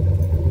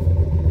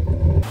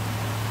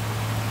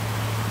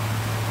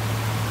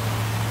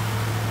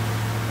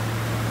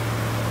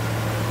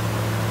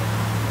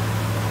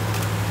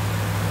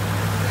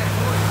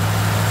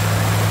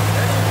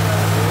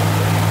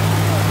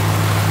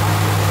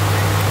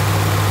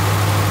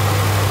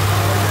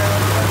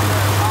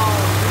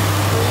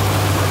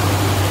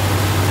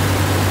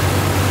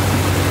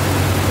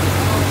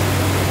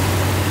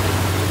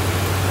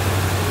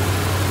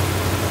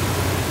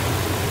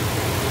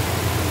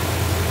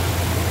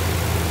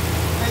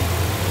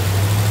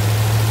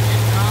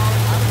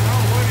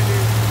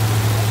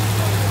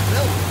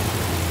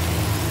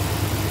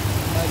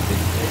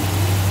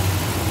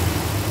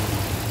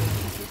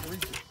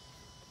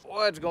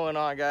 What's going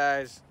on,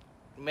 guys?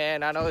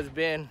 Man, I know it's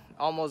been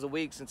almost a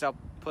week since I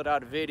put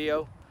out a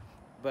video,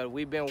 but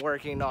we've been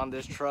working on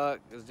this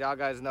truck. As y'all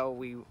guys know,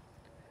 we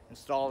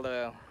installed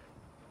a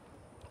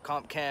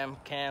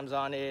Compcam cams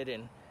on it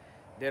and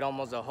did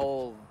almost a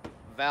whole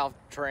valve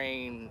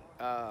train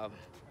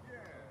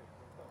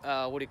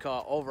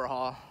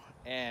overhaul.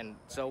 And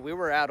so we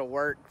were out of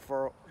work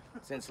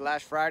since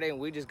last Friday, and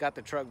we just got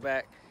the truck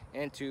back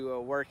into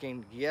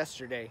working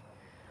yesterday.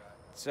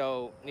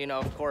 So, you know,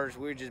 of course,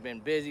 we've just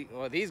been busy.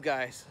 Well, these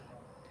guys,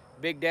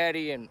 Big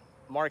Daddy and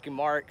Marky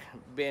Mark,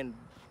 been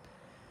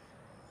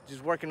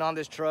just working on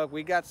this truck.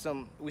 We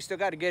still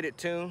got to get it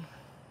tuned.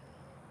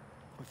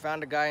 We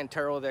found a guy in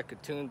Terrell that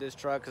could tune this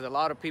truck, because a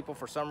lot of people,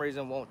 for some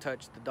reason, won't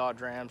touch the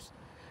Dodge Rams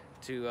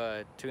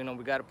to tune them.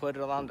 We got to put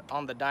it on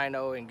the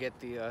dyno and get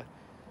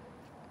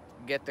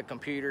the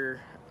computer,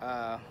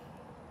 in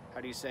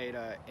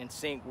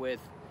sync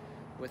with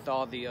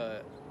all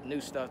the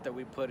new stuff that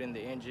we put in the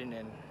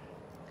engine.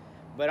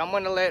 But I'm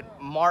gonna let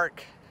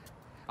Mark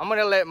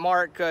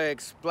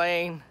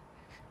explain,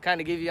 kind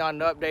of give you on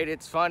an update.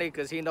 It's funny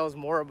because he knows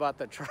more about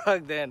the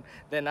truck than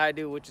I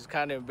do, which is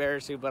kind of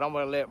embarrassing. But I'm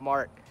gonna let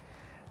Mark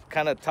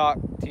kind of talk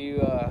to you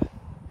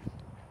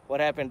what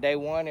happened day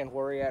one and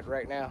where we're at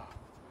right now.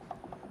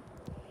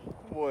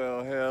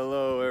 Well,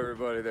 hello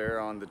everybody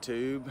there on the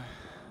tube.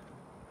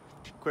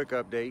 Quick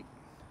update.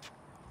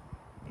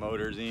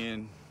 Motor's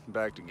in,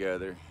 back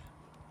together.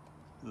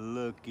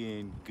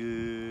 Looking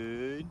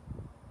good.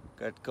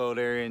 Got the cold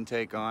air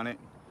intake on it.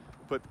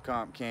 Put the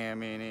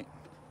Compcam in it.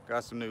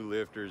 Got some new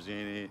lifters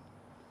in it.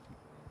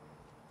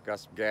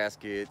 Got some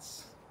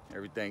gaskets.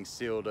 Everything's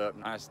sealed up,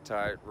 nice and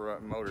tight.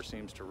 Motor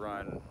seems to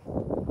run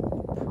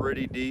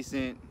pretty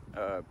decent.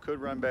 Could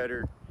run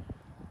better.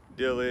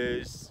 Deal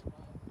is,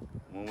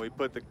 when we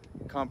put the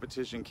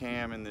competition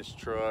cam in this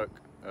truck,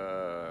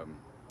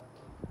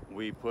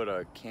 we put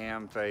a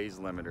cam phase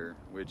limiter,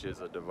 which is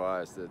a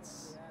device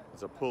it's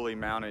a pulley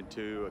mounted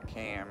to a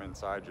cam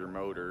inside your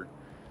motor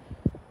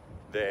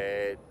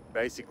that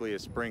basically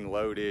is spring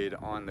loaded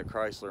on the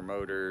Chrysler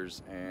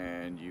motors,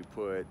 and you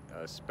put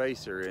a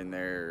spacer in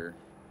there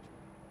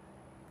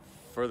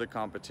for the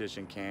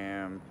competition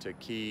cam to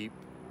keep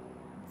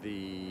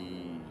the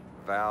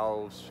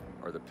valves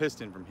or the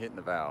piston from hitting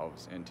the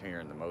valves and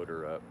tearing the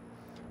motor up.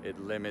 It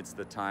limits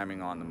the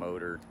timing on the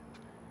motor,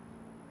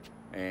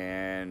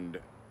 and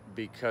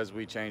because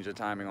we changed the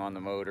timing on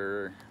the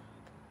motor,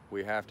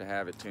 we have to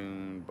have it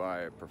tuned by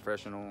a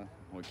professional.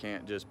 We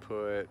can't just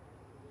put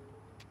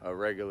a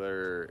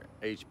regular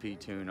HP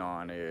tune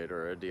on it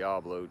or a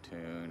Diablo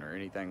tune or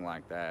anything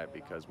like that,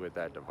 because with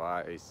that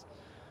device,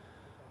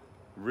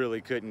 really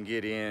couldn't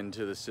get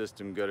into the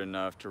system good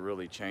enough to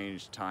really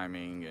change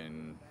timing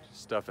and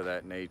stuff of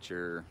that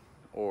nature,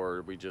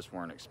 or we just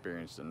weren't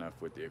experienced enough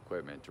with the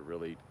equipment to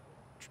really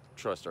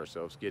trust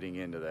ourselves getting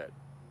into that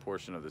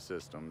portion of the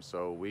system.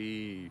 So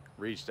we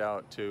reached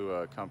out to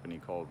a company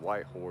called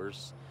White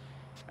Horse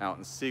out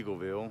in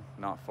Seagoville,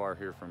 not far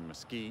here from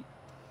Mesquite,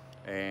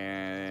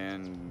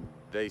 and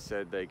they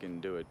said they can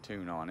do a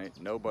tune on it.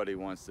 Nobody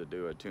wants to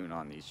do a tune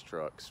on these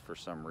trucks for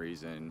some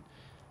reason.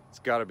 It's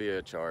got to be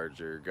a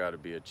Charger, got to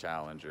be a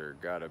Challenger,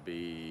 got to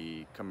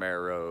be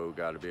Camaro,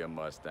 got to be a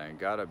Mustang,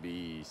 got to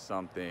be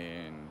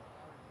something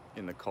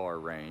in the car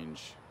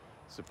range.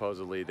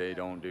 Supposedly they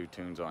don't do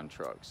tunes on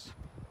trucks.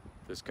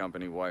 This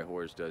company, White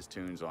Horse, does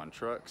tunes on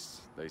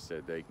trucks. They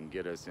said they can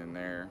get us in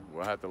there.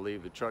 We'll have to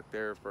leave the truck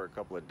there for a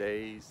couple of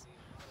days.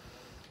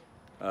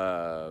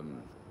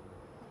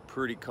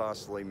 Pretty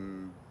costly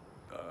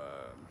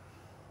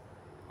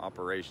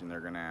operation they're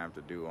gonna have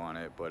to do on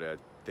it, but I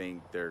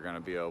think they're gonna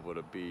be able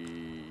to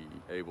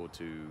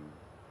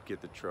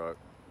get the truck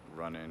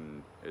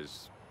running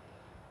as,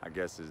 I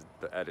guess, is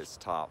at its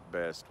top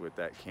best with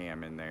that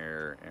cam in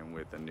there, and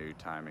with the new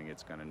timing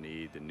it's gonna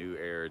need, the new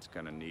air it's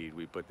gonna need.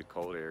 We put the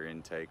cold air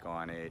intake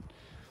on it.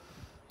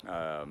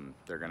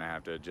 They're gonna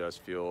have to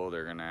adjust fuel,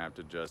 they're gonna have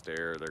to adjust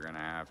air, they're gonna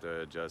have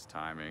to adjust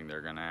timing,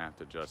 they're gonna have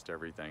to adjust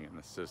everything in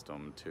the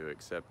system to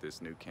accept this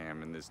new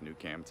cam and this new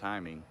cam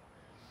timing.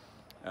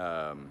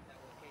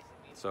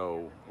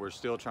 So we're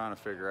still trying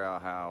to figure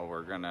out how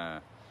we're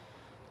gonna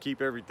keep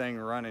everything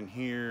running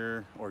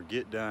here or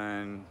get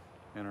done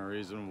in a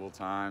reasonable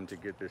time to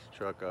get this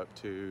truck up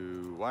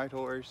to White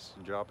Horse,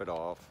 drop it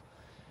off,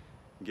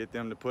 get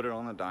them to put it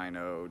on the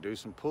dyno, do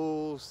some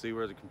pulls, see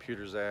where the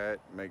computer's at,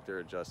 make their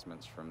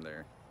adjustments from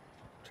there.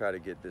 Try to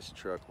get this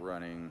truck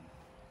running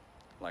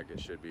like it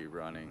should be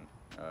running.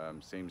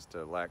 Seems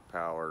to lack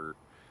power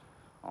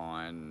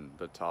on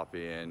the top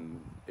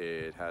end.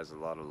 It has a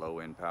lot of low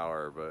end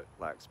power, but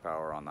lacks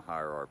power on the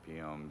higher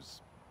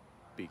RPMs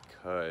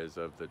because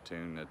of the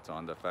tune that's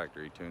on the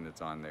factory tune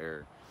that's on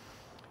there,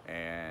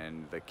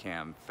 and the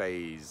cam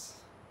phase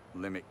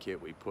limit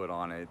kit we put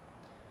on it.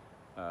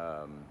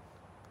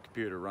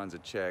 Computer runs a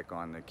check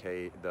on the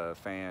cam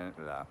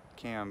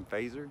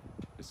phaser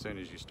as soon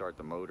as you start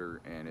the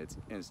motor, and it's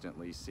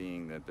instantly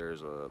seeing that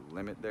there's a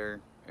limit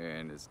there,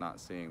 and it's not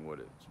seeing what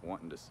it's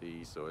wanting to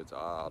see, so it's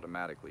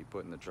automatically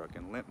putting the truck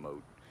in limp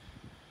mode.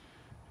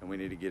 and we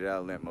need to get it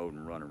out of limp mode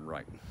and run them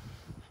right.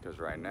 Because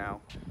right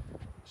now,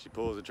 she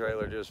pulls the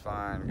trailer just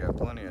fine, got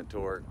plenty of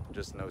torque,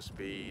 just no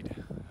speed.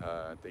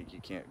 I think you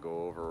can't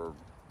go over,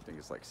 I think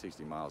it's like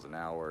 60 miles an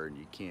hour, and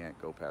you can't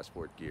go past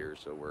fourth gear,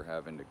 so we're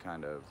having to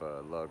kind of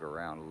lug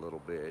around a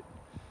little bit,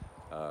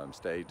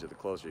 stay to the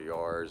closer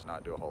yards,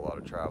 not do a whole lot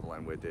of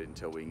traveling with it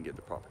until we can get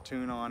the proper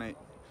tune on it,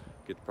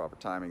 get the proper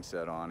timing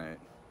set on it,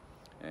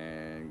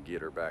 and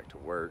get her back to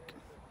work.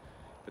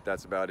 But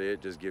that's about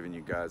it, just giving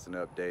you guys an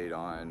update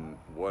on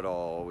what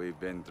all we've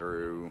been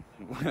through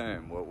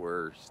and what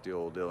we're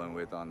still dealing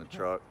with on the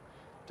truck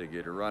to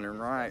get her running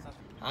right.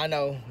 I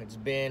know it's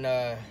been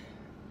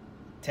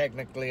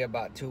technically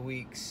about 2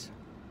 weeks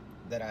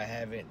that I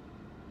haven't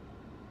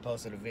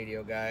posted a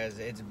video, guys.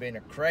 It's been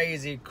a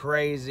crazy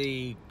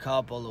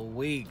couple of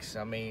weeks.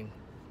 I mean,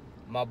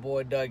 my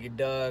boy Dougie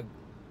Doug,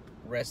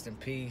 rest in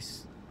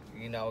peace.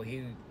 You know,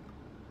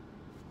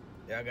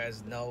 y'all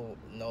guys know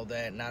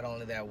that. Not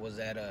only that, was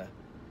at a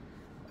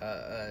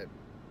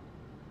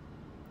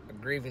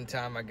grieving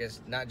time, I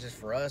guess, not just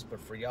for us, but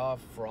for y'all,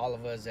 for all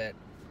of us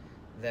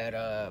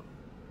that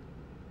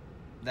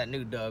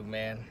knew Doug,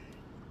 man.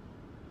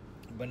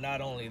 But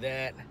not only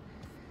that,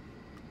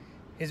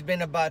 it's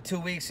been about 2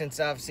 weeks since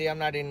I'm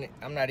not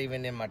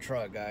even in my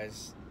truck,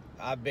 guys.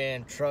 I've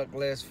been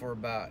truckless for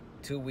about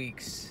 2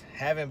 weeks.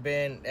 Haven't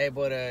been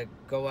able to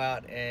go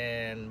out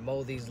and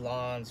mow these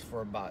lawns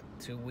for about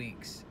 2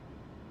 weeks.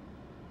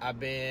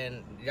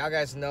 Y'all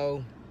guys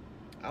know,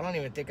 I don't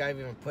even think I've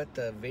even put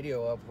the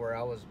video up where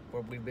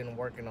we've been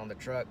working on the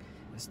truck,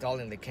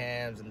 installing the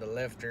cams and the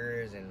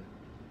lifters, and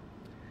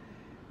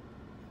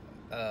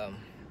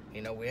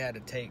you know, we had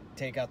to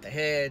take out the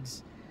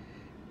heads.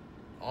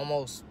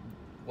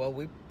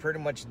 We pretty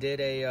much did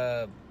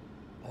a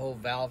whole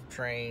valve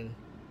train,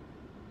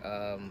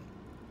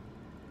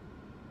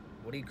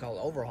 what do you call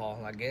it?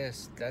 Overhaul, I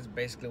guess. That's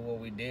basically what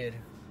we did.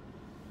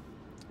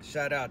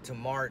 Shout out to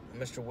Mark,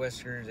 Mr.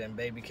 Whiskers, and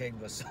Baby Cake,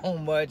 but so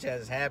much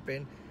has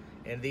happened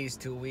in these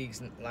 2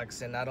 weeks. Like I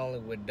said, not only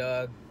with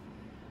Doug,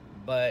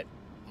 but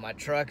my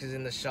truck is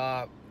in the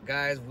shop.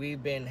 Guys,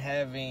 we've been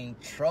having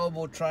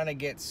trouble trying to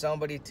get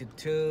somebody to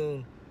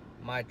tune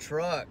my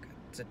truck.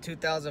 It's a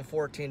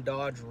 2014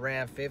 Dodge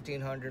Ram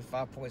 1500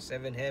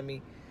 5.7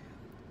 Hemi.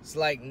 It's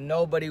like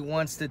nobody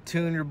wants to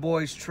tune your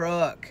boy's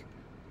truck.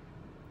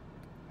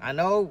 I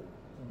know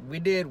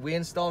we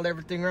installed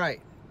everything right.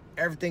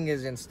 Everything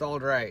is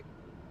installed right,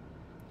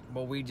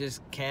 but we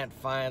just can't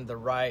find the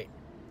right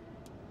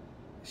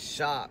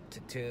shop to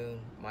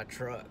tune my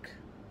truck.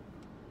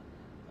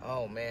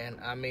 Oh man,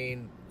 I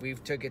mean,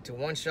 we've took it to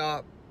one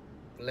shop,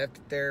 left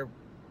it there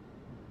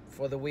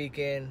for the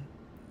weekend.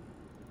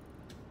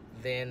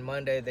 Then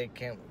Monday they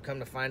come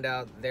to find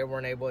out they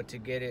weren't able to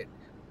get it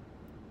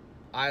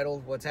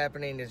idled. What's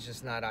happening is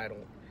just not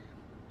idle.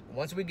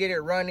 Once we get it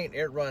running,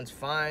 it runs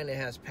fine. It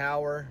has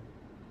power,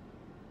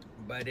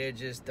 but it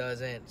just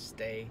doesn't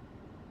stay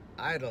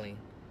idling.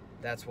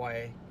 That's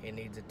why it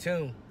needs a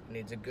tune. It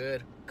needs a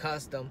good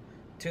custom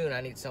tune.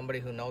 I need somebody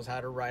who knows how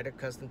to write a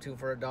custom tune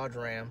for a Dodge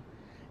Ram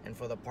and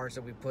for the parts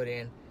that we put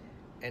in,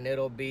 and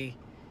it'll be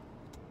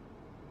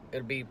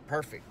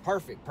perfect.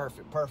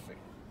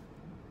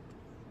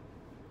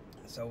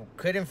 So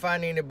couldn't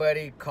find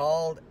anybody.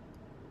 Called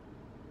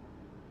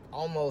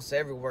almost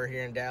everywhere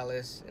here in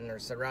Dallas and the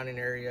surrounding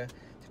area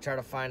to try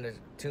to find a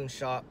tune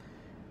shop.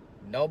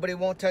 Nobody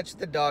won't touch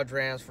the Dodge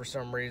Rams for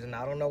some reason.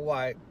 I don't know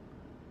why.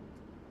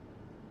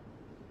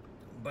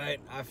 But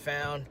I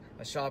found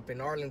a shop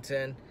in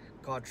Arlington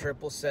called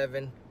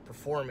 777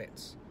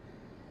 Performance.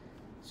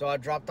 So I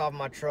dropped off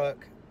my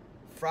truck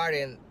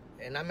Friday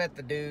and I met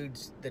the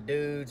dudes. The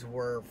dudes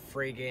were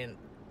freaking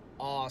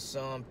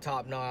awesome,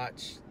 top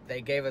notch.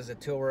 They gave us a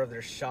tour of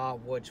their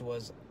shop, which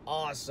was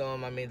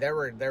awesome. I mean, they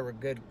were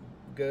good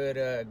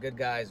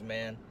guys,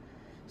 man.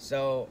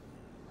 So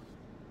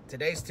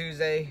today's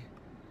Tuesday.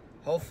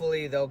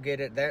 Hopefully they'll get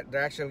it. They're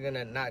actually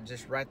gonna not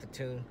just write the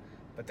tune,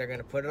 but they're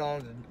gonna put it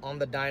on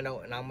the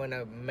dyno, and I'm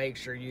gonna make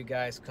sure you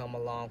guys come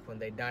along when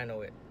they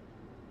dyno it.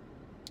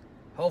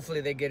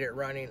 Hopefully they get it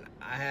running.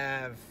 I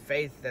have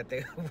faith that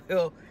they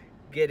will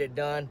get it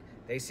done.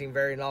 They seem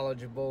very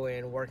knowledgeable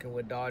in working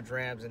with Dodge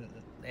Rams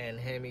and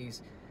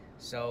Hemis.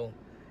 So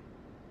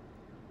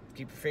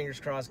keep your fingers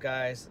crossed,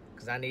 guys,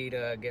 because I need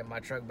to get my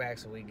truck back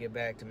so we get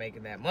back to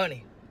making that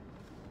money.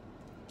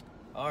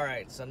 All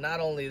right, so not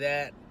only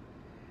that,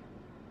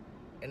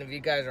 and if you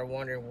guys are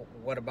wondering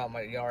what about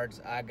my yards,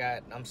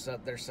 they're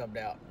subbed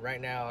out.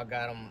 Right now, I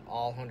got them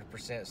all 100%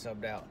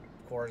 subbed out.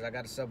 Of course, I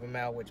got to sub them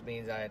out, which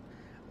means I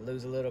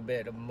lose a little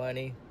bit of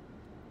money.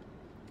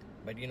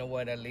 But you know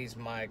what? At least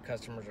my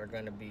customers are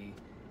going to be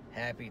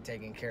happy,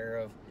 taken care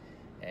of,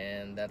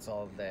 and that's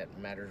all that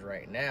matters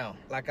right now.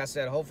 Like I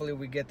said, hopefully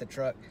we get the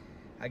truck.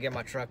 I get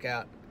my truck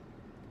out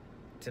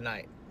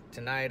tonight.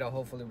 Tonight,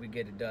 hopefully we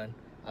get it done.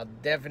 I'll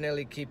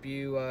definitely keep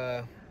you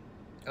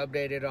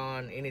updated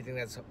on anything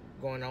that's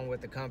going on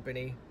with the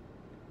company.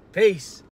 Peace.